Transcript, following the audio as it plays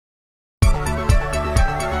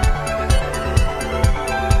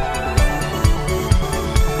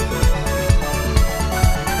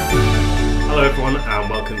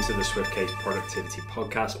Welcome to the SwiftCase Productivity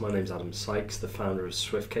Podcast. My name's Adam Sykes, the founder of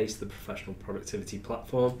SwiftCase, the professional productivity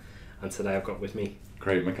platform. And today I've got with me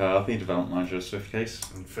Craig McCarthy, Development Manager at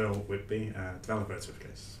SwiftCase. And Phil Whitby, Developer at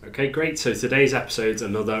SwiftCase. Okay, great. So today's episode's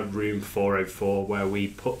another Room 404 where we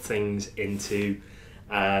put things into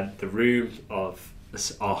the room of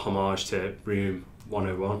our homage to Room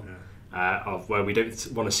 101, of where we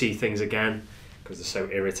don't want to see things again because they're so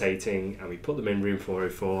irritating, and we put them in Room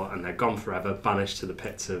 404 and they're gone forever, banished to the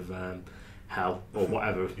pits of hell or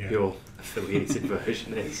whatever your affiliated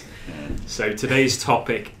version is. So today's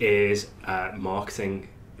topic is marketing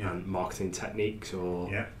and marketing techniques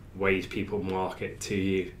or ways people market to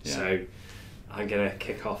you. So I'm going to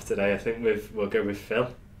kick off today. I think we'll go with Phil.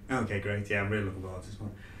 Okay, great. Yeah, I'm really looking forward to this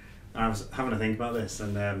one. I was having to think about this,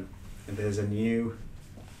 and there's a new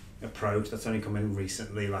approach that's only come in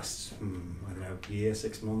recently, last year,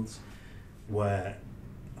 6 months, where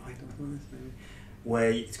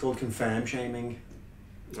it's called confirm shaming.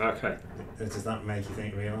 Okay. Does that make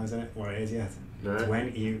you realise what it is yet? No. It's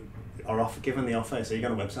when you are given the offer, so you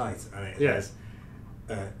go on a website and it says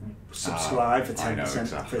subscribe for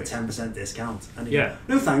 10% for a 10% discount, and you go,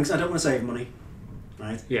 no thanks, I don't want to save money,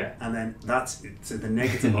 right? Yeah. And then so the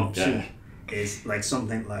negative option is like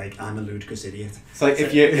something like, I'm a ludicrous idiot. It's like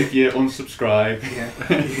if you unsubscribe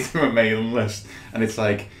to a mailing list, and it's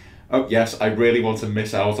like, oh yes, I really want to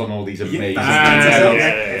miss out on all these amazing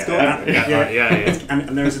things.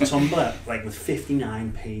 And there's a Tumblr like with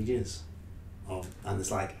 59 pages and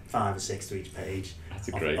there's like 5 or 6 to each page. That's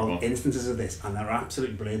a great one. Instances of this, and they're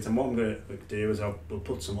absolutely brilliant. And what I'm going to do is we'll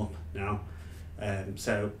put some up now.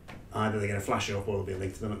 So either they're going to flash up or there'll be a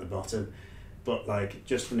link to them at the bottom. But like,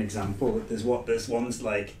 just for an example, there's one's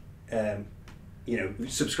like,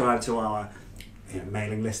 subscribe to our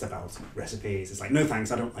mailing list about recipes. It's like, no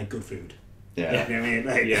thanks, I don't like good food. Yeah. You know what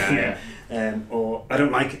I mean? Like, or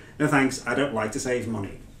no thanks, I don't like to save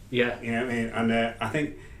money. Yeah. You know what I mean? And I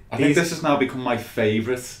think this has now become my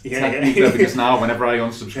favourite technique though, because now whenever I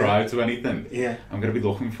unsubscribe to anything, I'm going to be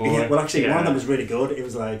looking for it. Well, actually, one of them was really good. It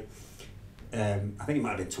was like, I think it might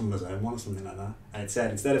have been Tumblr's own one or something like that. And it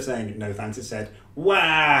said, instead of saying no thanks, it said,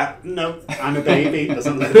 wow, no, I'm a baby or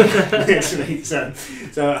something. Literally. So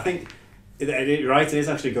I think you're right. It is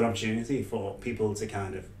actually a good opportunity for people to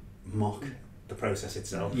kind of mock the process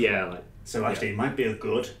itself. Yeah. So actually, it might be a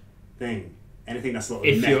good thing. Anything that's a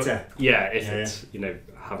little meta. It's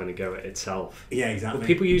having a go at itself. Yeah, exactly. Well,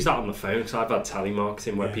 people use that on the phone, because I've had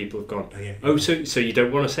telemarketing where people have gone, so you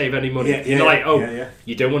don't want to save any money? You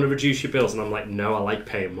don't want to reduce your bills? And I'm like, no, I like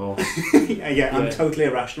paying more. I'm totally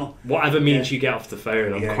irrational. Whatever means you get off the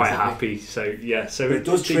phone, I'm quite happy. So but it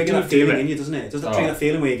does trigger that feeling in you, doesn't it? It does trigger that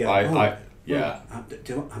feeling where you go,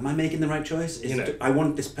 am I making the right choice? I don't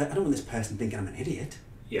want this person thinking I'm an idiot.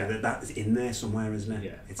 Yeah, that is in there somewhere, isn't it?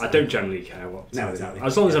 Yeah, I don't generally care what. No, exactly.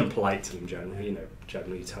 As long as I'm polite to them, generally,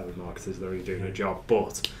 generally telemarketers, they're only doing a job,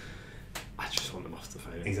 but I just want them off the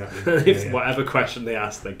phone. Exactly. Whatever question they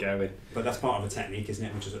ask, they're going. But that's part of a technique, isn't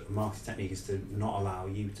it? Which is a marketing technique, is to not allow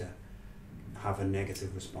you to have a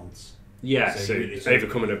negative response. Yeah, so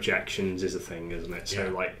overcoming objections is a thing, isn't it? So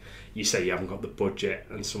like, you say you haven't got the budget,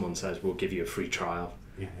 and someone says, we'll give you a free trial.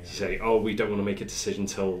 You say, we don't want to make a decision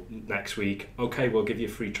till next week. Okay, we'll give you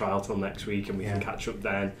a free trial till next week, and we can catch up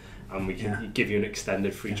then, and we can give you an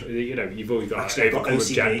extended free trial. You've always got to overcome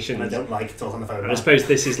objections. I don't like to talk on the phone. And I suppose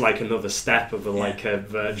this is like another step of a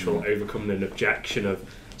virtual overcoming an objection of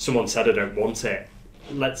someone said I don't want it.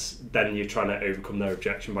 Then you're trying to overcome their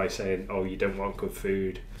objection by saying, you don't want good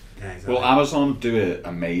food. Yeah, exactly. Well, Amazon do it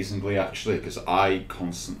amazingly actually, because I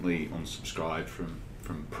constantly unsubscribe from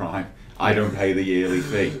Prime. I don't pay the yearly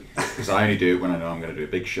fee because I only do it when I know I'm going to do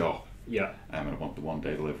a big shop. Yeah. And I want the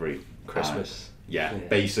 1-day delivery. Christmas.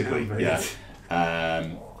 Basically.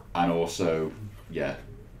 And also, I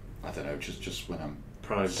don't know, just when I'm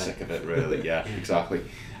Prime sick of it, really. Yeah, exactly.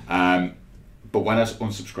 But when I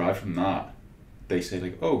unsubscribe from that, they say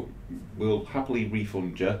like, we'll happily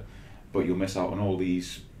refund you, but you'll miss out on all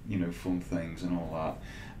these, fun things and all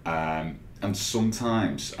that. And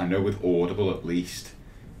sometimes, I know with Audible at least,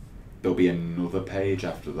 there'll be another page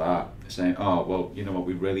after that saying, well, you know what,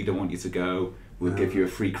 we really don't want you to go. We'll give you a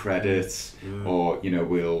free credit, or,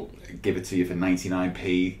 we'll give it to you for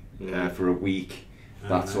 99p for a week,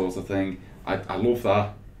 that sort of thing. I love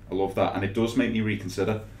that. And it does make me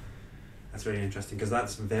reconsider. That's really interesting, because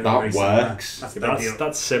that's very works.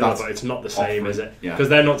 That's similar, but it's not the same, is it? Because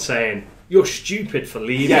they're not saying, you're stupid for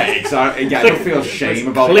leaving. Yeah, exactly. Yeah, I don't feel shame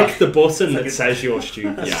about that. Click the button that says you're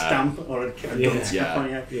stupid. A stamp or a stamp on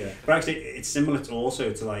you. But actually, it's similar to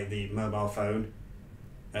like the mobile phone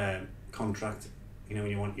contract. When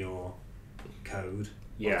you want your code,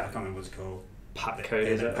 Yeah. I can't remember what it's called. Pack code,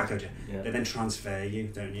 is it? Pack code, Yeah. They then transfer you,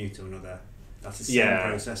 don't you, to another. That's the same Yeah.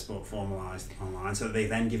 process, but formalised online. So they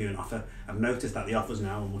then give you an offer. I've noticed that the offers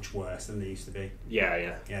now are much worse than they used to be. Yeah.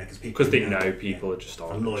 Yeah, because people. Because they know people are just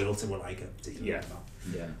are on. loyal to like a particular. Yeah. Mobile.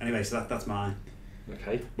 Yeah. Anyway, so that's mine.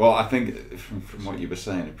 Okay. Well, I think from what you were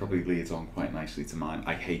saying, it probably leads on quite nicely to mine.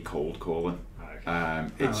 I hate cold calling.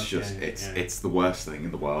 It's it's the worst thing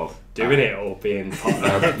in the world. Doing it or being part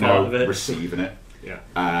of it. Receiving it. Yeah.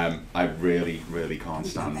 I really can't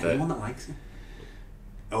stand it. Anyone that likes it.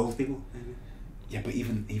 Old people. Maybe. Yeah, but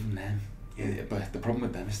even then. Yeah. But the problem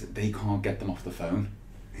with them is that they can't get them off the phone.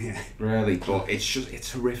 Yeah. Really, but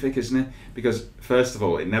it's horrific, isn't it? Because first of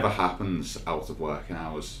all, it never happens out of working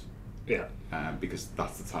hours. Yeah. Because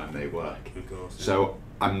that's the time they work. Of course. Yeah. So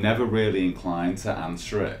I'm never really inclined to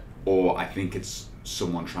answer it, or I think it's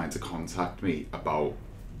someone trying to contact me about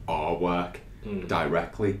our work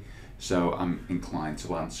directly. So I'm inclined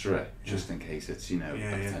to answer it just in case it's a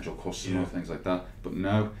potential customer or things like that. But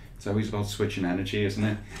no, it's always about switching energy, isn't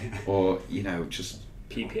it? Or just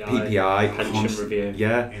PPI pension review.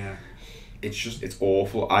 Yeah. It's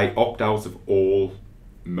awful. I opt out of all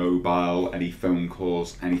mobile, any phone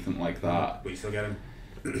calls, anything like that. But you still get them.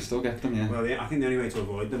 You still get them, yeah. Well, I think the only way to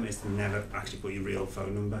avoid them is to never actually put your real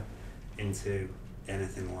phone number into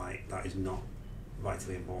anything like that is not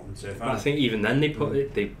vitally important. So if I think even then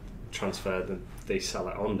they transfer them, they sell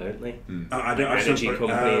it on, don't they? Energy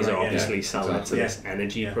companies obviously sell it to this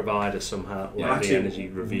energy Yeah. provider somehow, or Well, the actually, energy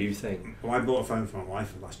review thing. Well, I bought a phone for my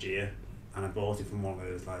wife last year, and I bought it from one of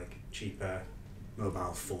those like cheaper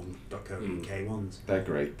mobilefun.co.uk ones. They're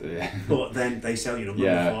great. But then they sell you number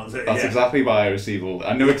Yeah, before. So, that's exactly why I receive all.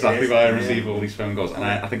 I know exactly why I receive yeah. all these phone calls, and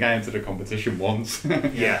I think I entered a competition once.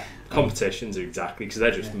 Yeah, competitions are exactly because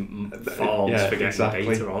they're just farms for getting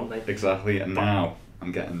data, aren't they? Exactly, and now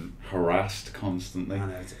I'm getting harassed constantly.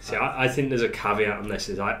 See, I think there's a caveat on this.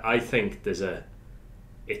 I think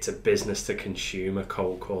it's a business to consumer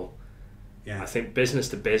cold call. Yeah. I think business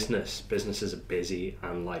to businesses are busy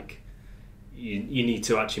and like you need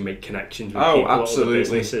to actually make connections with people, absolutely. other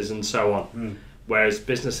businesses and so on. Whereas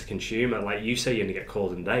business to consumer, like you say, you only get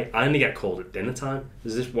called in the day. I only get called at dinner time.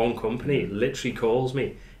 There's this one company literally calls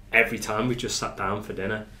me every time we just sat down for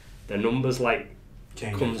dinner. Their numbers like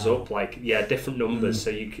comes up like different numbers. So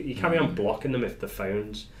you carry on blocking them if the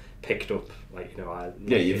phone's picked up. Like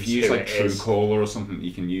if you use like Truecaller or something,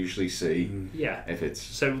 you can usually see if it's.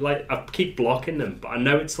 So like I keep blocking them, but I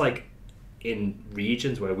know it's like in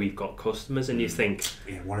regions where we've got customers, and you think,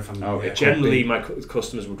 what if I'm generally my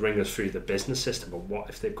customers would ring us through the business system, but what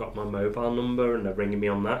if they've got my mobile number and they're ringing me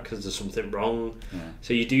on that because there's something wrong?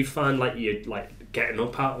 So you do find like you're like getting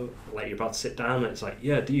up out of, like you're about to sit down, and it's like,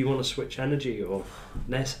 do you want to switch energy or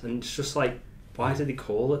this? And it's just like, why do they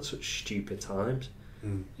call at such stupid times?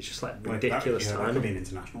 It's just like ridiculous timing. That could be an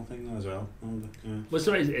international thing though as well.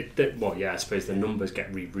 I suppose the numbers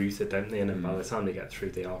get rerouted, don't they? And then by the time they get through,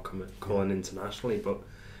 they are calling internationally. But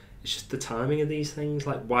it's just the timing of these things.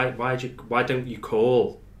 Like, why don't you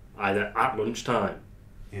call either at lunchtime,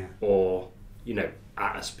 or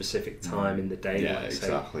at a specific time in the day, like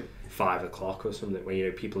exactly. say 5 o'clock or something,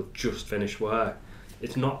 where people have just finished work.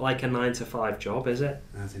 It's not like a 9 to 5 job, is it?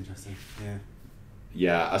 That's interesting. Yeah.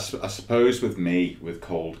 Yeah, I suppose with me, with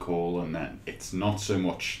cold call, and then it's not so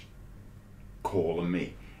much calling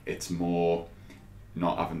me, it's more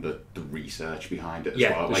not having the research behind it as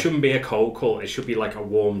well. There shouldn't be a cold call, it should be like a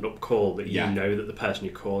warmed up call that you know that the person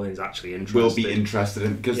you're calling is actually interested. Will be interested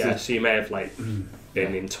in. So you may have like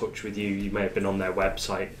been in touch with you may have been on their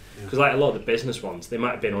website. Because like a lot of the business ones, they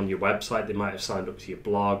might have been on your website, they might have signed up to your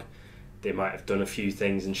blog, they might have done a few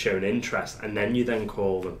things and shown interest, and then you then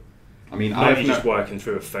call them. I mean, I'm just working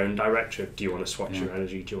through a phone directory. Do you want to switch your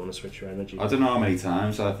energy? Do you want to switch your energy? I don't know how many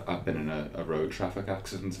times I've been in a road traffic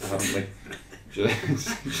accident, apparently.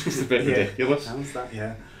 It's just a bit ridiculous. How's that?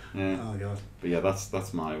 Yeah. Oh god. But yeah,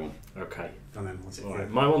 that's my one. Okay. And then what's it? Right.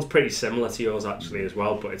 My one's pretty similar to yours actually as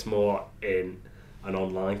well, but it's more in an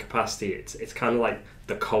online capacity. It's kind of like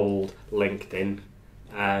the cold LinkedIn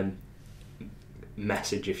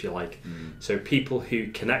message, if you like. So people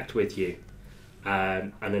who connect with you.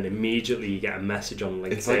 And then immediately you get a message on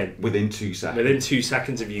LinkedIn. It's like within 2 seconds. Within 2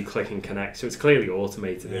 seconds of you clicking connect, so it's clearly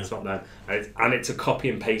automated. It's not that, and it's a copy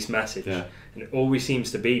and paste message. And it always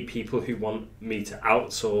seems to be people who want me to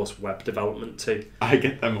outsource web development to. I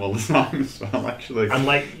get them all the time as well, actually. And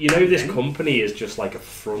like this company is just like a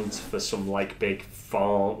front for some like big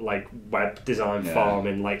farm, like web design farm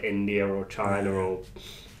in like India or China or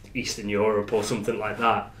Eastern Europe or something like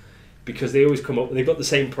that. Because they always come up, they've got the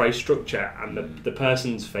same price structure, and the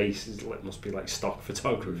person's face must be like stock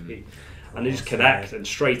photography, and they just connect, and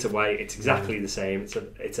straight away it's exactly the same.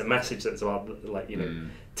 It's a message that's about, like,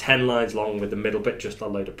 10 lines long with the middle bit just a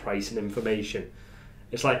load of pricing information.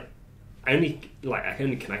 It's like I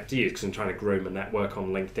only connect to you because I'm trying to grow my network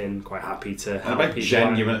on LinkedIn. Quite happy to help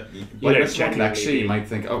people. When someone connects you, you might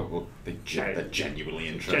think, oh, well, they're genuinely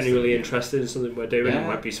interested. Genuinely interested in something we're doing. It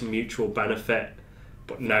might be some mutual benefit,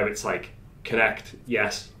 but no, it's like connect,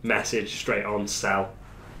 yes, message, straight on, sell.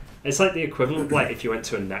 It's like the equivalent of, like, if you went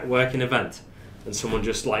to a networking event and someone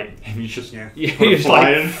just like you just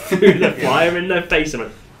like threw the flyer in their face and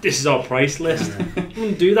went, this is our price list. You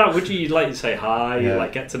wouldn't do that, would you? You'd like to say hi, you'd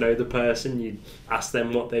like get to know the person, you'd ask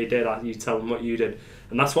them what they did, you tell them what you did.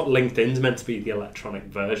 And that's what LinkedIn's meant to be the electronic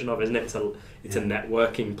version of, isn't it? It's a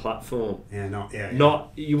networking platform.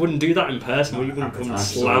 Not you wouldn't do that in person. You wouldn't come and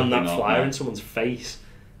slam that flyer in someone's face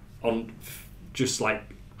on just like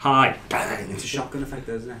hi, bang. It's a shotgun effect,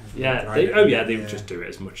 isn't it? Yeah. They would just do it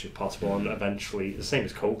as much as possible, and eventually the same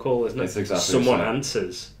as cold call, isn't it? It's exactly someone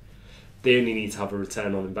answers. They only need to have a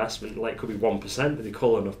return on investment. Like, it could be 1%, but they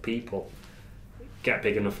call enough people, get a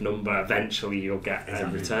big enough number, eventually you'll get a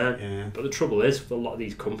return. Yeah. But the trouble is, what a lot of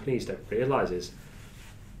these companies don't realise is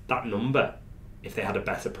that number, if they had a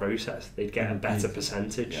better process, they'd get a better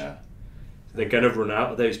percentage. Yeah. They're going to run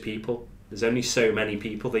out of those people. There's only so many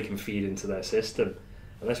people they can feed into their system.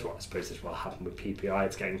 And that's what I suppose this will happen with PPI.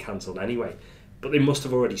 It's getting cancelled anyway. But they must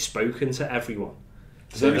have already spoken to everyone.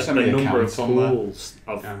 So the number of pools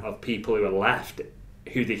of people who are left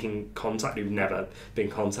who they can contact, who've never been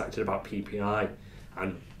contacted about PPI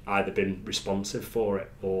and either been responsive for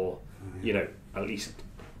it or at least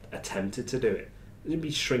attempted to do it, it'd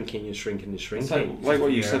be shrinking and shrinking and shrinking. It's like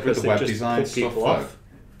what you said with the web design stuff.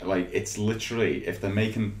 Like, it's literally, if they're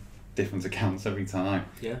making different accounts every time,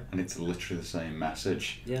 and it's literally the same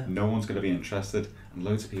message, no one's going to be interested, and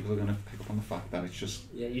loads of people are going to pick up on the fact that it's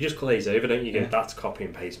just you just glaze over, don't you? Go, that's copy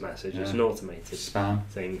and paste message. It's an automated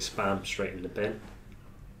spam straight in the bin.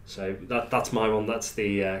 So that's my one. That's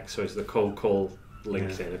the so it's the cold call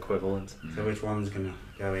LinkedIn equivalent. So which one's going to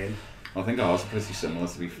go in? I think ours are pretty similar,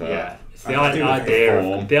 to be fair. Yeah, it's the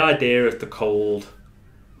idea of the cold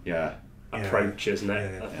approach, isn't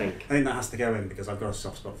it? I think that has to go in because I've got a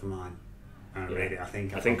soft spot for mine. Really, I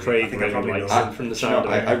think Craig really likes it from the sound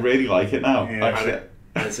of it. I really like it now. Actually.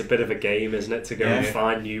 And it's a bit of a game, isn't it, to go and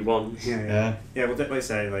find new ones? Yeah. Well, like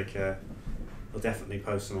say, we'll definitely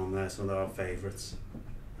post them on there, some of our favourites.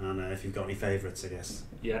 And if you've got any favourites, I guess,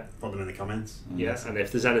 put them in the comments. Yes, and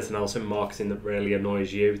if there's anything else in marketing that really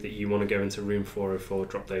annoys you that you want to go into Room 404,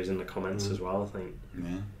 drop those in the comments as well, I think.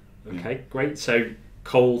 Yeah. Okay, great. So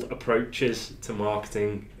cold approaches to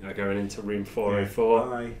marketing are going into Room 404.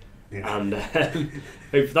 Bye. And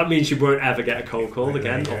that means you won't ever get a cold call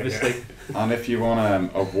again, obviously. And if you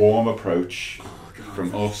want a warm approach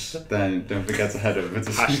from us, then don't forget to head over to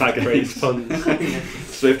 #Craig'sFunds.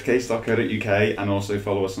 SwiftCase.co.uk, and also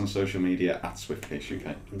follow us on social media at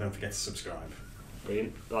SwiftCaseUK. And don't forget to subscribe.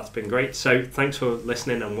 Brilliant. That's been great. So thanks for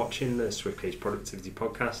listening and watching the SwiftCase Productivity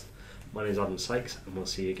Podcast. My name is Adam Sykes, and we'll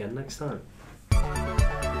see you again next time.